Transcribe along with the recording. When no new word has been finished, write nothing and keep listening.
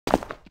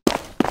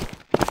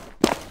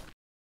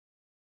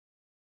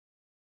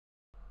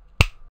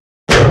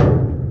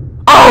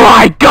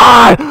my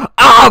god!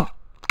 Oh,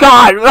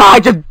 God! I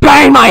just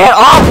banged my head!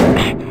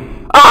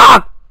 Oh!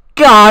 Ah!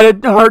 God,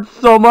 it hurts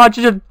so much.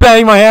 I just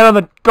banged my head on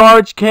the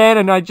garbage can,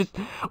 and why did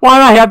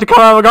I have to come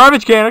out of a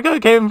garbage can? I could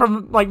have came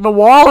from, like, the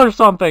wall or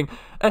something.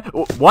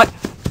 What?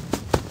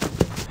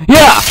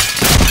 Yeah!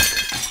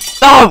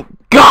 Oh,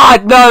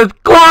 God, no, there's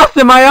glass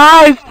in my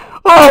eyes!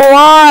 Oh,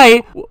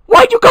 why?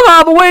 Why'd you come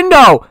out of a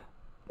window?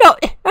 No,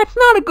 that's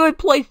not a good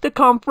place to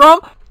come from.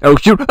 Oh,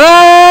 shoot.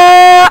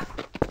 Ah!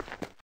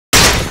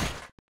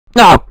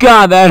 Oh,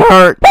 God, that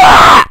hurt.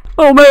 Ah!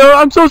 Oh, Mayor,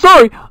 I'm so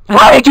sorry.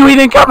 How did you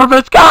even come from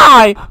the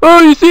sky?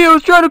 Oh, you see, I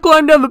was trying to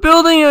climb down the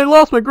building and I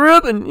lost my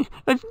grip and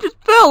I just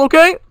fell,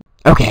 okay?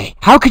 Okay,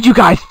 how could you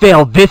guys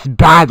fail this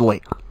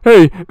badly?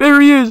 Hey,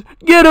 there he is.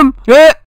 Get him.